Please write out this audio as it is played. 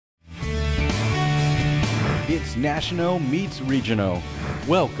It's national meets regional.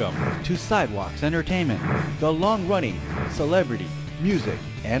 Welcome to Sidewalks Entertainment, the long-running celebrity, music,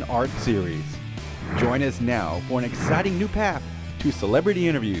 and art series. Join us now for an exciting new path to celebrity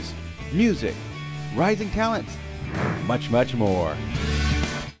interviews, music, rising talents, much, much more.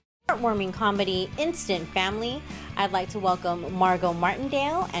 Heartwarming comedy Instant Family, I'd like to welcome Margo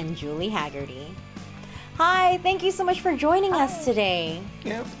Martindale and Julie Hagerty. Hi, thank you so much for joining us today.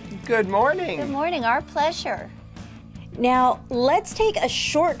 Yep. Good morning. Good morning, our pleasure. Now, let's take a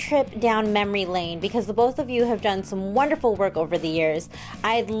short trip down memory lane because the both of you have done some wonderful work over the years.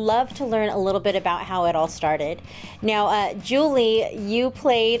 I'd love to learn a little bit about how it all started. Now, Julie, you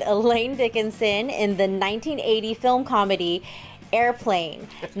played Elaine Dickinson in the 1980 film comedy Airplane.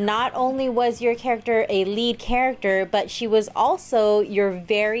 Not only was your character a lead character, but she was also your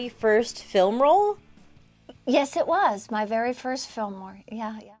very first film role? Yes, it was my very first film role.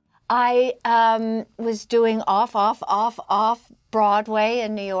 Yeah. I was doing off Broadway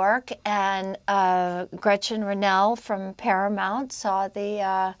in New York, and Gretchen Rennell from Paramount saw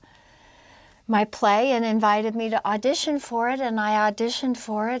my play and invited me to audition for it, and I auditioned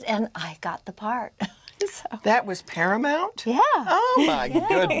for it, and I got the part. So. That was Paramount? Yeah. Oh, my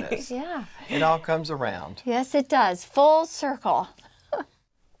goodness. Yeah. It all comes around. Yes, it does. Full circle.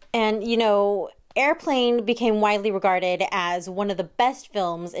 And, you know, Airplane became widely regarded as one of the best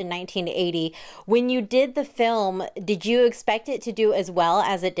films in 1980. When you did the film, did you expect it to do as well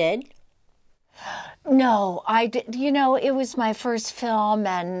as it did? No, I did. You know, it was my first film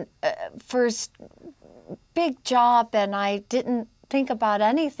and first big job, and I didn't think about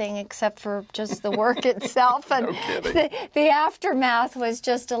anything except for just the work itself. And No kidding. the aftermath was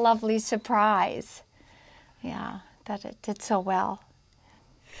just a lovely surprise. Yeah, that it did so well.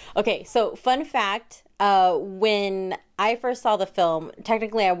 Okay, so fun fact, when I first saw the film,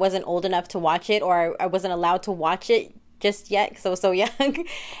 technically I wasn't old enough to watch it, or I wasn't allowed to watch it just yet because I was so young.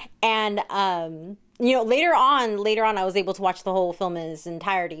 And, you know, later on, I was able to watch the whole film in its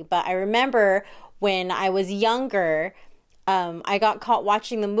entirety. But I remember when I was younger, I got caught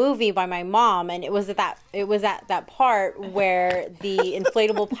watching the movie by my mom, and it was at that part where the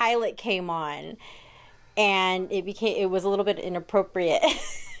inflatable pilot came on, and it was a little bit inappropriate.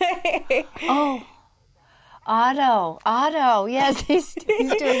 Oh, Otto, yes, he's doing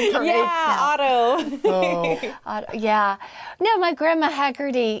great now. Otto. Oh. Otto, yeah. No, my grandma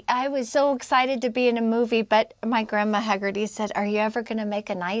Hagerty, I was so excited to be in a movie, but my grandma Hagerty said, "Are you ever going to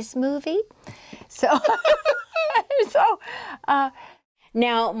make a nice movie?" So,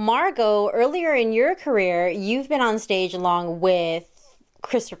 Now, Margo, earlier in your career, you've been on stage along with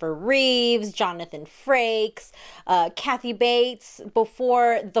Christopher Reeves, Jonathan Frakes, Kathy Bates,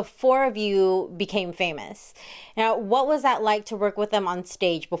 before the four of you became famous. Now, what was that like to work with them on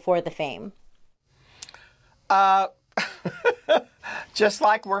stage before the fame? Just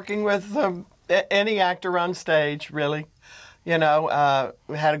like working with any actor on stage, really. You know,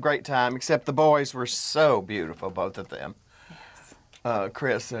 we had a great time, except the boys were so beautiful, both of them. Yes.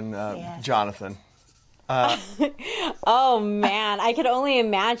 Chris and Yes. Jonathan. Oh, man. I could only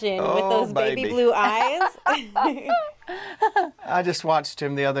imagine with those baby blue eyes. I just watched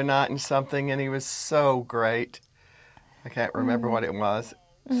him the other night in something, and he was so great. I can't remember what it was.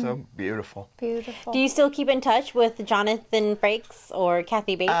 So beautiful. beautiful. Do you still keep in touch with Jonathan Frakes or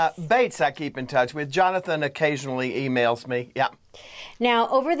Kathy Bates? Bates I keep in touch with. Jonathan occasionally emails me. Yeah. Now,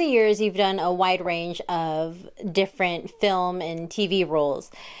 over the years, you've done a wide range of different film and TV roles.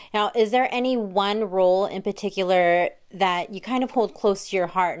 Now, is there any one role in particular that you kind of hold close to your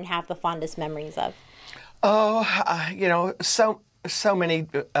heart and have the fondest memories of? Oh, you know, so many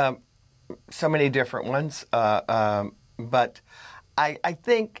different ones. But I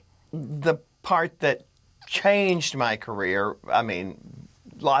think the part that changed my career, I mean,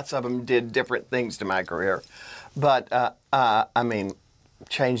 lots of them did different things to my career, but I mean,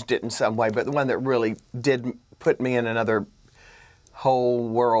 changed it in some way. But the one that really did put me in another whole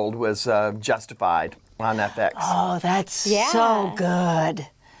world was Justified on FX. Oh, that's so good.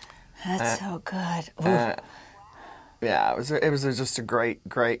 That's so good. Yeah, it was just a great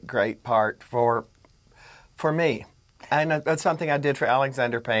part for me. And that's something I did for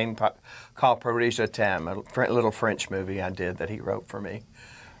Alexander Payne called Paris Je t'aime, a little French movie I did that he wrote for me.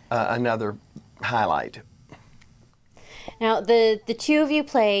 Another highlight. Now, the two of you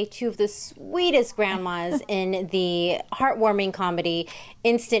play two of the sweetest grandmas in the heartwarming comedy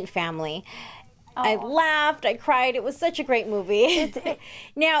Instant Family. I laughed, I cried. It was such a great movie.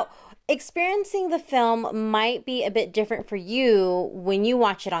 Now, experiencing the film might be a bit different for you when you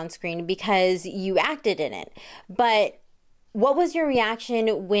watch it on screen because you acted in it. But What was your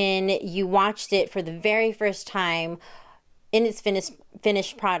reaction when you watched it for the very first time in its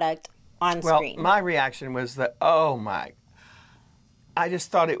finished product on screen? Well, my reaction was that, oh my, I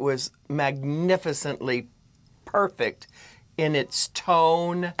just thought it was magnificently perfect in its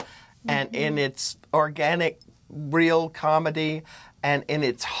tone and in its organic, real comedy and in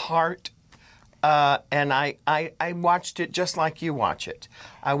its heart. And I watched it just like you watch it.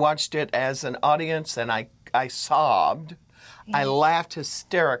 I watched it as an audience and I sobbed. Yes. I laughed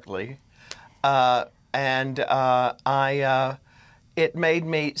hysterically. It made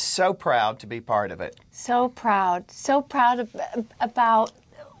me so proud to be part of it. So proud about.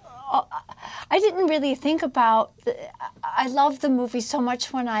 I didn't really think about. I loved the movie so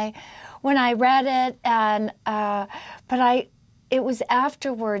much when I read it, and it was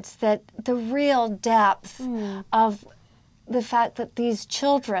afterwards that the real depth of the fact that these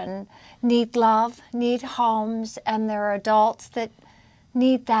children need love, need homes, and there are adults that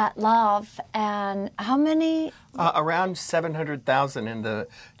need that love. And how many? Around 700,000 in the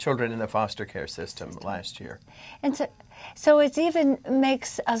children in the foster care system last year. And so it even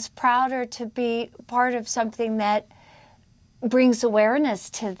makes us prouder to be part of something that brings awareness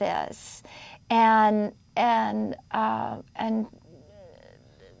to this, and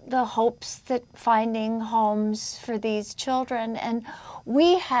the hopes that finding homes for these children. And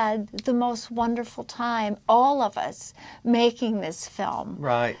we had the most wonderful time, all of us, making this film.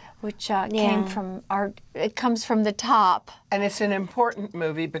 Right. Which came from it comes from the top. And it's an important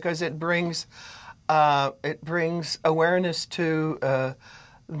movie because it brings awareness to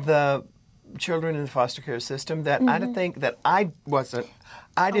the children in the foster care system that I think that I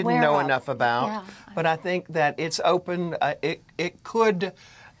didn't know enough about. Yeah. But I think that it's open. It could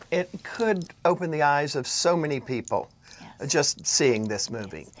open the eyes of so many people, just seeing this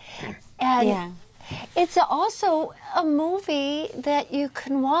movie. And it's also a movie that you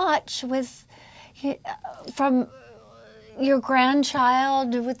can watch from your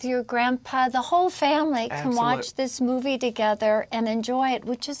grandchild with your grandpa. The whole family can watch this movie together and enjoy it,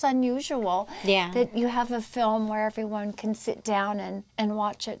 which is unusual. Yeah. That you have a film where everyone can sit down and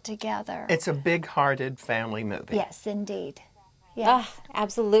watch it together. It's a big-hearted family movie. Yes, indeed. Yes. Oh,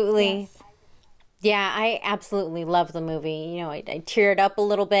 absolutely. Yes. Yeah, I absolutely love the movie. You know, I teared up a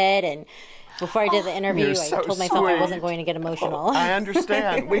little bit, and before I did the interview, I told myself I wasn't going to get emotional. I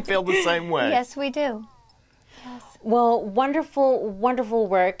understand. We feel the same way. Yes, we do. Yes. Well, wonderful, wonderful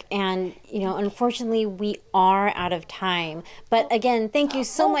work. And, unfortunately, we are out of time. But again, thank you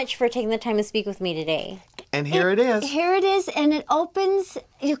so much for taking the time to speak with me today. And here it is. Here it is, and it opens.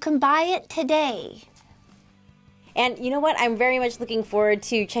 You can buy it today. And you know what? I'm very much looking forward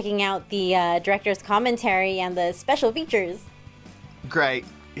to checking out the director's commentary and the special features. Great.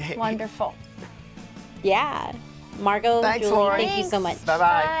 Wonderful. Yeah. Margo, thanks, Julie, Lori. thank you so much.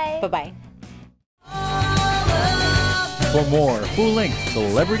 Bye-bye. Bye-bye. For more full-length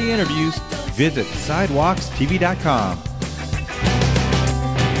celebrity interviews, visit sidewalkstv.com.